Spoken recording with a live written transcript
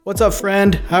What's up,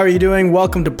 friend? How are you doing?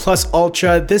 Welcome to Plus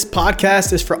Ultra. This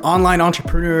podcast is for online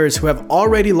entrepreneurs who have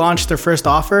already launched their first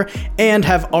offer and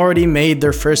have already made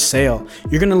their first sale.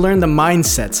 You're going to learn the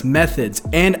mindsets, methods,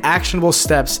 and actionable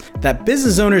steps that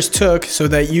business owners took so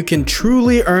that you can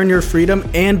truly earn your freedom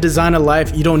and design a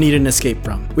life you don't need an escape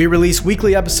from. We release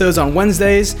weekly episodes on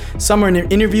Wednesdays. Some are in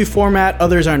an interview format,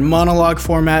 others are in monologue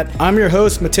format. I'm your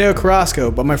host, Mateo Carrasco,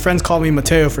 but my friends call me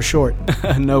Mateo for short.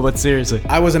 No, but seriously.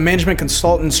 I was a management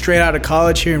consultant straight out of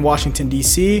college here in Washington,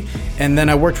 D.C., and then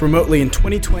I worked remotely in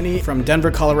 2020 from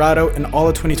Denver, Colorado, and all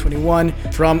of 2021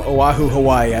 from Oahu,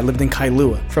 Hawaii. I lived in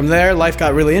Kailua. From there, life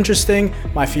got really interesting.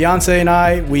 My fiance and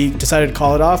I, we decided to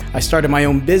call it off. I started my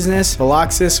own business,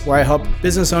 Veloxis, where I help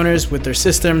business owners with their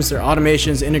systems, their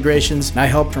automations, integrations, and I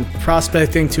help from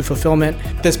prospecting to fulfillment.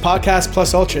 This podcast,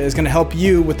 Plus Ultra, is going to help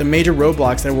you with the major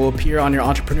roadblocks that will appear on your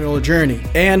entrepreneurial journey.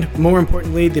 And more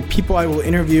importantly, the people I will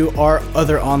interview are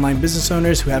other online business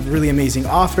owners who have really amazing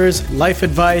offers, life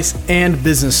advice, and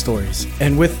business stories.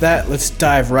 And with that, let's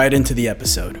dive right into the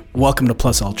episode. Welcome to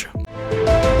Plus Ultra.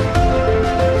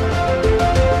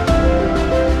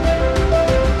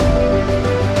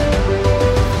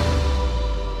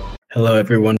 Hello,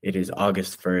 everyone. It is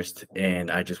August 1st,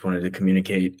 and I just wanted to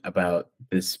communicate about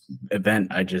this event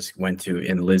I just went to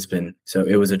in Lisbon. So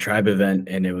it was a tribe event,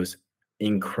 and it was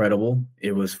incredible.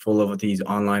 It was full of these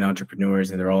online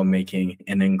entrepreneurs, and they're all making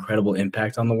an incredible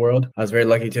impact on the world. I was very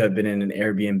lucky to have been in an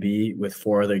Airbnb with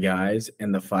 4 other guys,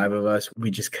 and the 5 of us, we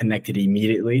just connected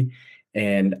immediately.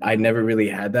 And I never really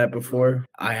had that before.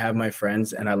 I have my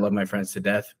friends and I love my friends to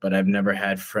death, but I've never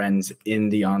had friends in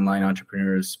the online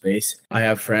entrepreneurial space. I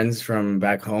have friends from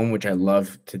back home, which I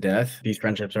love to death. These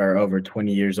friendships are over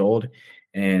 20 years old.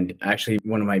 And actually,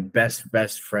 one of my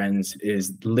best friends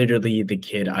is literally the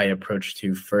kid I approached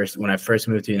to first when I first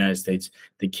moved to the United States.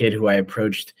 The kid who I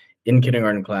approached in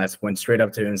kindergarten class, went straight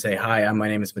up to him and say, "Hi, my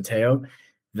name is Mateo."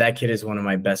 That kid is one of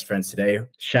my best friends today.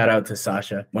 Shout out to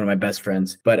Sasha, one of my best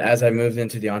friends. But as I moved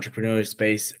into the entrepreneurial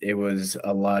space, it was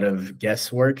a lot of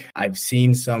guesswork. I've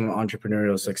seen some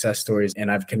entrepreneurial success stories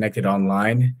and I've connected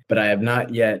online, but I have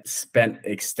not yet spent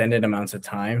extended amounts of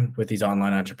time with these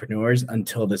online entrepreneurs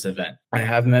until this event. I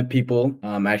have met people.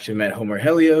 I actually met Homer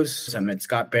Helios. I met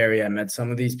Scott Berry. I met some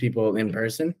of these people in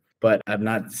person, but I've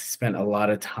not spent a lot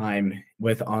of time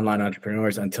with online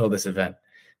entrepreneurs until this event.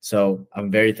 So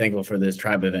I'm very thankful for this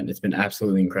tribe event. It's been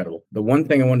absolutely incredible. The one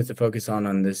thing I wanted to focus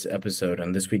on this episode,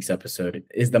 on this week's episode,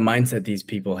 is the mindset these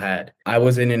people had. I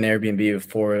was in an Airbnb with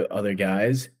 4 other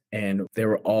guys, and they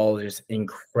were all just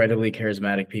incredibly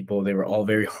charismatic people. They were all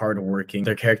very hardworking.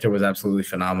 Their character was absolutely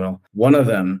phenomenal. One of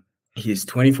them, he's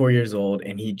 24 years old,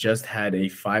 and he just had a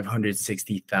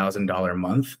 $560,000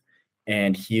 month.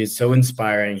 And he is so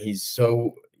inspiring. He's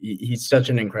such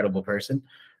an incredible person.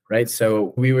 Right.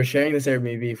 So we were sharing this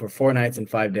Airbnb for 4 nights and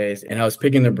 5 days, and I was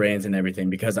picking their brains and everything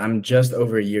because I'm just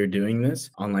over a year doing this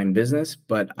online business,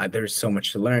 but there's so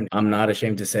much to learn. I'm not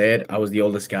ashamed to say it. I was the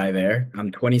oldest guy there.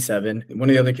 I'm 27. One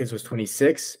of the other kids was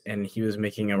 26 and he was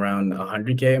making around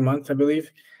 $100K a month, I believe.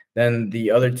 Then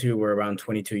the other 2 were around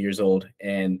 22 years old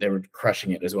and they were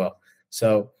crushing it as well.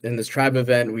 So in this tribe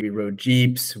event, we rode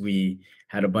Jeeps, we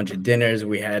had a bunch of dinners.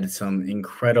 We had some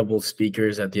incredible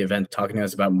speakers at the event talking to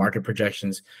us about market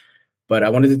projections. But I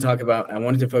wanted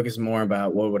to focus more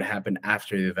about what would happen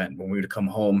after the event when we would come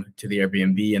home to the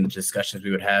Airbnb and the discussions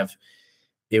we would have.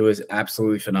 It was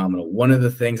absolutely phenomenal. One of the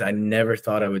things I never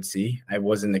thought I would see, I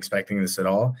wasn't expecting this at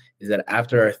all, is that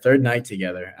after our 3rd night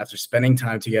together, after spending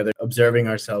time together, observing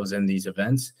ourselves in these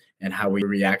events and how we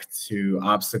react to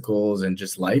obstacles and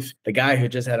just life, the guy who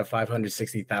just had a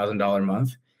 $560,000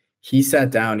 month, he sat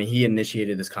down and he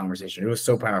initiated this conversation. It was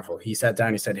so powerful. He sat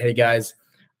down, he said, "Hey guys,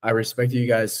 I respect you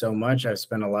guys so much. I've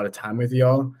spent a lot of time with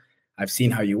y'all. I've seen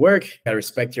how you work. I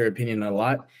respect your opinion a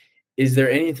lot. Is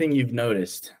there anything you've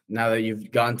noticed now that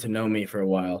you've gotten to know me for a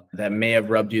while that may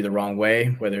have rubbed you the wrong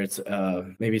way? Whether it's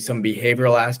maybe some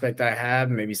behavioral aspect I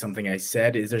have, maybe something I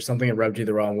said. Is there something that rubbed you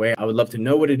the wrong way? I would love to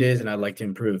know what it is and I'd like to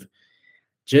improve."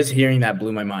 Just hearing that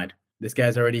blew my mind. This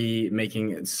guy's already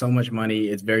making so much money.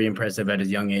 It's very impressive at his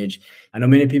young age. I know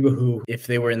many people who, if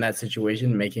they were in that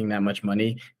situation, making that much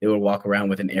money, they would walk around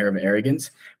with an air of arrogance.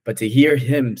 But to hear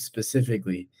him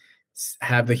specifically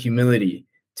have the humility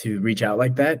to reach out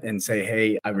like that and say,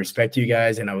 "Hey, I respect you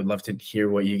guys and I would love to hear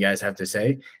what you guys have to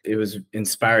say," it was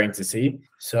inspiring to see.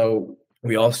 So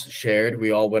we all shared,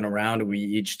 we all went around, we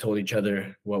each told each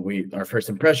other our first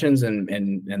impressions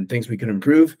and things we could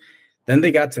improve. Then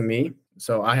they got to me.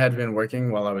 So I had been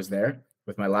working while I was there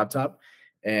with my laptop.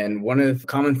 And one of the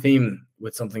common theme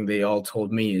with something they all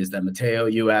told me is that, "Mateo,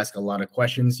 you ask a lot of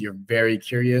questions. You're very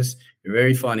curious. You're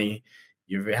very funny.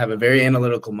 You have a very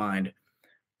analytical mind.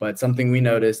 But something we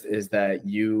noticed is that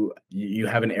you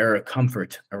have an air of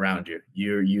comfort around you.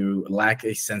 You lack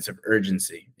a sense of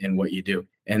urgency in what you do.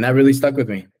 And that really stuck with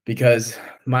me because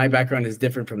my background is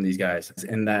different from these guys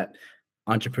in that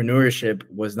entrepreneurship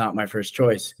was not my first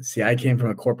choice. See, I came from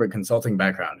a corporate consulting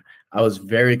background. I was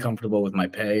very comfortable with my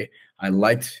pay. I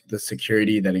liked the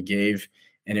security that it gave.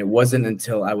 And it wasn't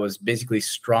until I was basically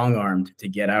strong armed to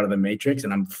get out of the matrix,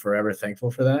 and I'm forever thankful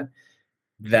for that,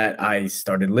 that I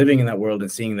started living in that world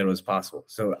and seeing that it was possible.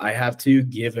 So I have to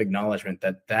give acknowledgement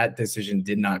that that decision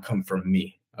did not come from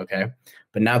me. Okay.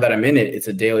 But now that I'm in it, it's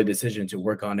a daily decision to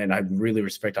work on it. I really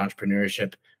respect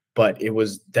entrepreneurship, but it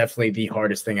was definitely the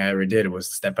hardest thing I ever did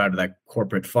was step out of that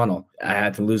corporate funnel. I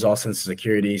had to lose all sense of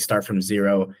security, start from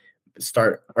zero,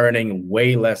 start earning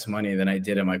way less money than I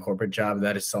did in my corporate job.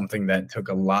 That is something that took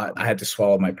a lot. I had to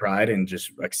swallow my pride and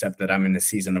just accept that I'm in a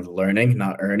season of learning,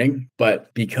 not earning.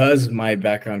 But because my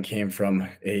background came from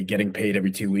a getting paid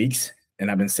every 2 weeks, and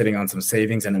I've been sitting on some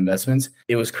savings and investments,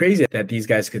 it was crazy that these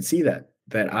guys could see that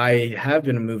I have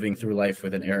been moving through life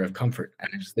with an air of comfort. And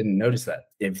I just didn't notice that.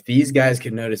 If these guys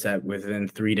could notice that within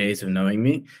 3 days of knowing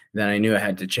me, then I knew I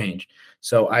had to change.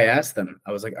 So I asked them,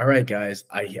 I was like, all right, guys,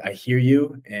 I hear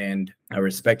you and I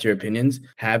respect your opinions.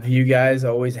 Have you guys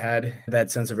always had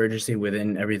that sense of urgency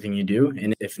within everything you do?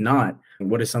 And if not,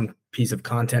 what is some piece of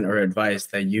content or advice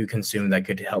that you consume that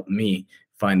could help me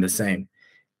find the same?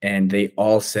 And they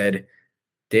all said,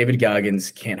 David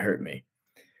Goggins Can't Hurt Me.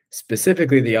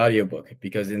 Specifically the audiobook,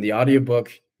 because in the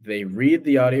audiobook, they read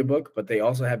the audiobook, but they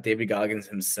also have David Goggins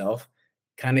himself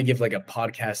kind of give like a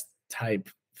podcast type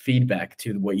feedback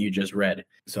to what you just read.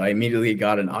 So I immediately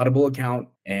got an Audible account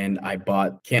and I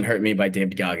bought Can't Hurt Me by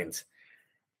David Goggins.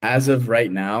 As of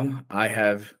right now, I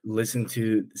have listened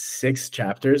to 6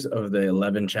 chapters of the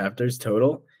 11 chapters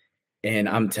total. And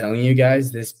I'm telling you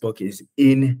guys, this book is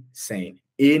insane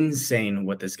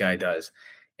what this guy does.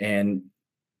 And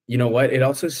you know what? It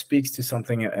also speaks to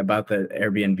something about the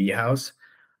Airbnb house.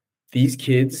 These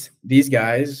kids, these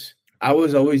guys, I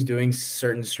was always doing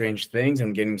certain strange things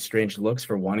and getting strange looks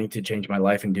for wanting to change my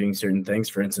life and doing certain things.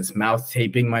 For instance, mouth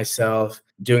taping myself,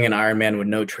 doing an Ironman with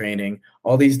no training,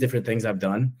 all these different things I've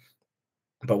done.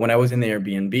 But when I was in the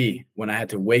Airbnb, when I had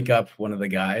to wake up one of the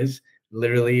guys,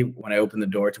 literally when I opened the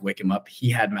door to wake him up, he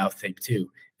had mouth tape too.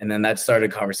 And then that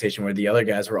started a conversation where the other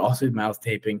guys were also mouth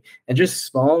taping and just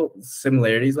small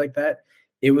similarities like that.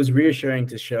 It was reassuring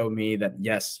to show me that,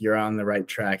 yes, you're on the right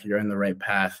track. You're on the right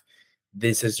path.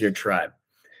 This is your tribe.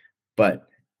 But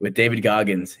with David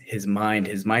Goggins, his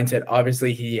mindset,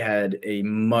 obviously he had a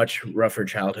much rougher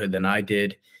childhood than I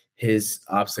did. His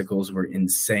obstacles were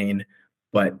insane,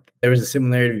 but there was a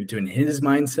similarity between his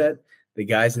mindset, the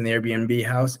guys in the Airbnb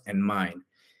house, and mine.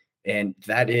 And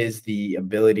that is the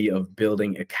ability of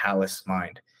building a callous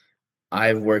mind.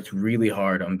 I've worked really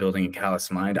hard on building a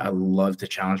callous mind. I love to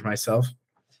challenge myself.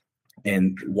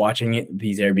 And watching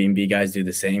these Airbnb guys do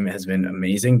the same has been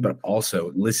amazing. But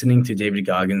also listening to David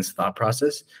Goggins' thought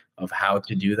process of how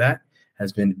to do that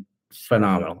has been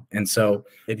phenomenal. And so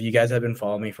if you guys have been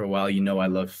following me for a while, you know I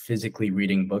love physically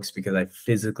reading books because I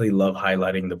physically love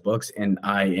highlighting the books, and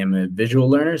I am a visual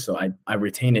learner, so I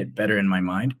retain it better in my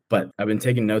mind. But I've been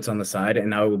taking notes on the side,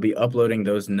 and I will be uploading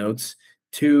those notes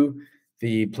to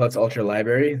the Plus Ultra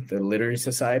Library, the Literary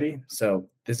Society. So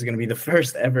this is going to be the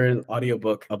first ever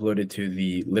audiobook uploaded to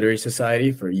the Literary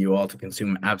Society for you all to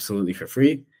consume absolutely for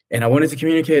free. And I wanted to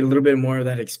communicate a little bit more of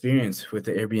that experience with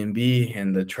the Airbnb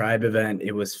and the tribe event.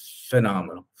 It was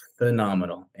phenomenal.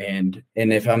 And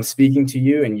if I'm speaking to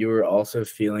you and you're also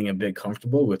feeling a bit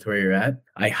comfortable with where you're at,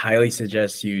 I highly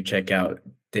suggest you check out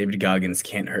David Goggins'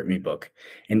 Can't Hurt Me book.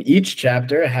 And each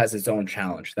chapter has its own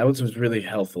challenge. That was really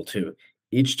helpful too.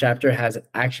 Each chapter has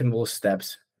actionable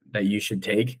steps that you should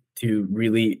take to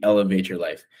really elevate your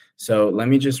life. So let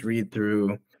me just read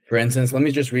through. For instance, let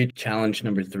me just read challenge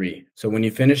number 3. So when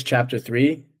you finish chapter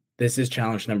 3, this is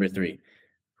challenge number 3.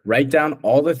 Write down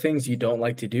all the things you don't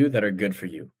like to do that are good for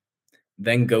you.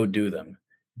 Then go do them.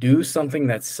 Do something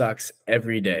that sucks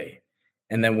every day.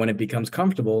 And then when it becomes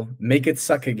comfortable, make it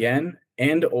suck again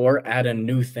and or add a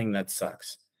new thing that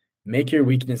sucks. Make your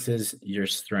weaknesses your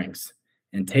strengths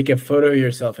and take a photo of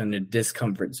yourself in a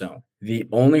discomfort zone. The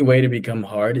only way to become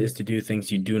hard is to do things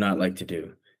you do not like to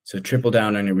do. So triple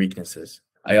down on your weaknesses.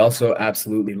 I also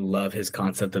absolutely love his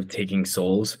concept of taking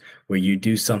souls, where you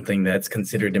do something that's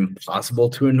considered impossible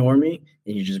to a normie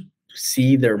and you just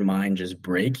see their mind just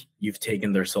break. You've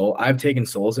taken their soul. I've taken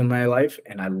souls in my life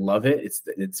and I love it.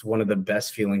 It's one of the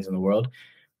best feelings in the world.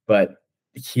 But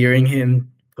hearing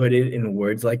him put it in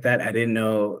words like that, I didn't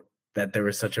know that there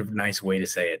was such a nice way to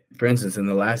say it. For instance, in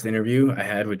the last interview I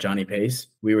had with Johnny Pace,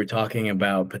 we were talking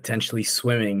about potentially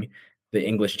swimming the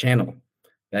English Channel.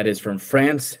 That is from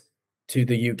France to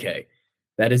the UK.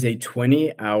 That is a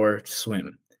 20-hour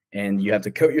swim. And you have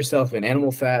to coat yourself in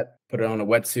animal fat, put it on a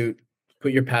wetsuit,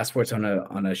 put your passports on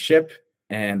a ship,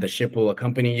 and the ship will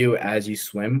accompany you as you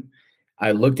swim.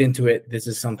 I looked into it. This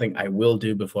is something I will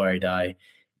do before I die,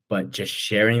 but just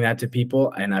sharing that to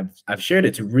people, and I've shared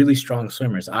it to really strong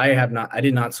swimmers. I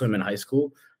did not swim in high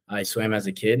school. I swam as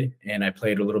a kid and I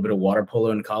played a little bit of water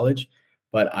polo in college,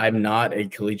 but I'm not a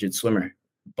collegiate swimmer.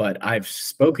 But I've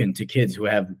spoken to kids who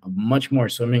have much more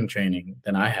swimming training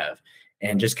than I have,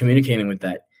 and just communicating with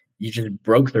that, you just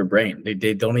broke their brain.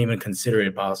 They don't even consider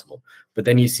it possible. But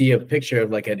then you see a picture of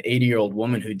like an 80-year-old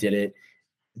woman who did it.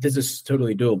 This is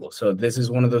totally doable. So this is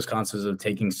one of those concepts of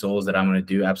taking souls that I'm going to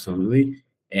do, absolutely.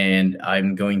 And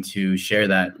I'm going to share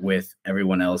that with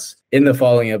everyone else in the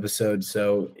following episode.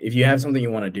 So if you have something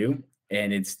you want to do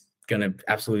and it's going to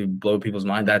absolutely blow people's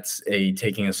mind, that's a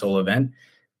taking a soul event.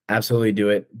 Absolutely do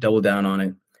it. Double down on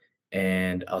it.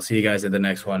 And I'll see you guys at the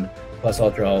next one. Plus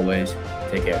Ultra always.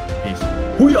 Take care. Peace.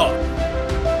 Hoo-yah!